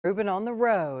Ruben on the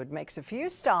road makes a few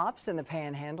stops in the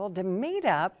Panhandle to meet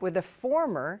up with the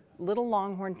former Little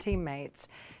Longhorn teammates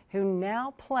who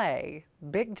now play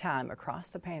big time across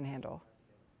the Panhandle.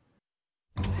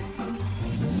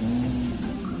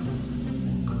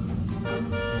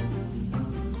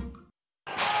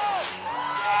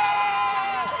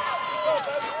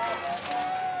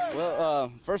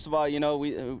 Well, first of all,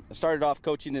 we started off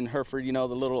coaching in Hereford,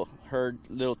 the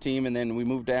little team, and then we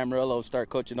moved to Amarillo, start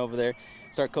coaching over there,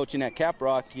 start coaching at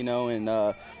Caprock,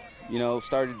 and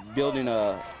started building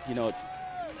a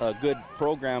good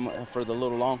program for the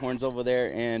little Longhorns over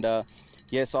there. And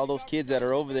yes, all those kids that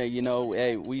are over there,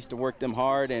 hey, we used to work them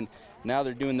hard, and now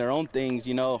they're doing their own things.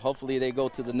 Hopefully they go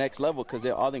to the next level, because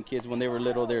all them kids when they were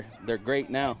little, they're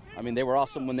great now. I mean, they were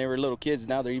awesome when they were little kids.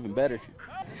 Now they're even better.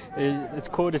 It's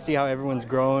cool to see how everyone's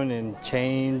grown and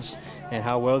changed and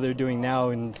how well they're doing now,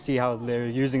 and see how they're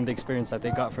using the experience that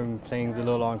they got from playing the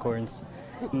Little Longhorns.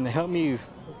 And they helped me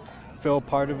feel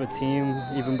part of a team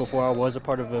even before I was a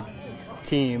part of a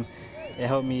team. It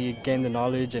helped me gain the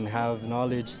knowledge and have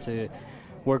knowledge to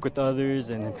work with others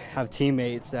and have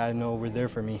teammates that I know were there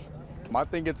for me. I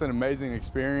think it's an amazing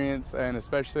experience, and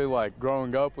especially like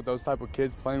growing up with those type of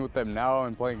kids, playing with them now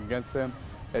and playing against them,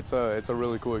 it's a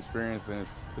really cool experience, and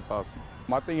it's awesome.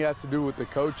 My thing has to do with the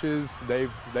coaches. They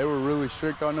were really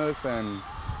strict on us, and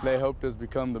they helped us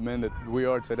become the men that we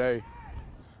are today.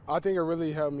 I think it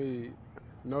really helped me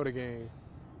know the game,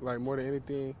 like more than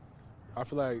anything. I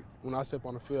feel like when I step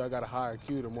on the field, I got a higher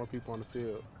IQ than more people on the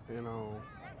field.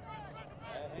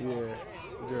 Yeah,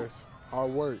 just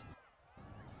hard work.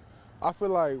 I feel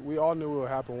like we all knew it would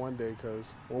happen one day,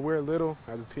 because when we were little,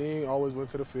 as a team, always went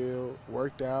to the field,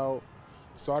 worked out,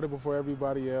 started before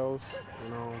everybody else,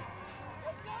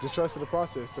 just trusted the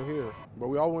process to here. But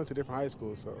we all went to different high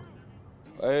schools, so.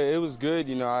 It was good,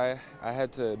 I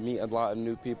had to meet a lot of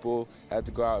new people, had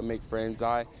to go out and make friends.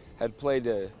 I had played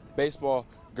baseball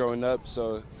growing up,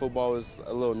 so football was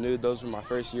a little new. Those were my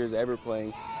first years ever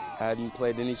playing. I hadn't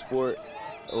played any sport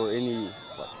or any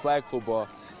flag football,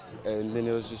 and then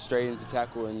it was just straight into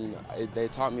tackle, and they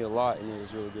taught me a lot, and it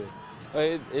was really good.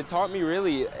 It taught me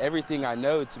really everything I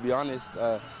know, to be honest.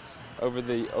 Over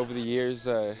the years,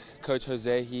 Coach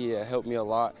Jose, he helped me a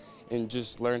lot, and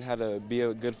just learn how to be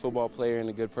a good football player and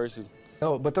a good person.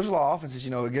 No, but there's a lot of offenses,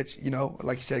 it gets,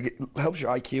 like you said, it helps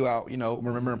your IQ out,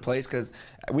 remembering plays, because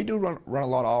we do run a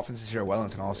lot of offenses here at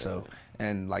Wellington also.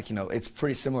 And it's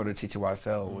pretty similar to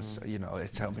TTYFL, which,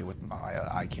 it's helped me with my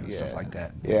IQ and stuff like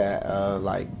that.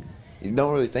 Yeah, you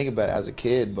don't really think about it as a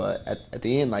kid, but at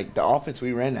the end, the offense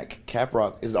we ran at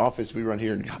Caprock is the offense we run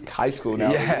here in high school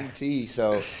now. Yeah.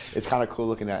 So it's kind of cool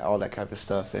looking at all that type of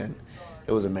stuff, and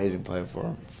it was amazing playing for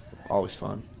them. Always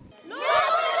fun.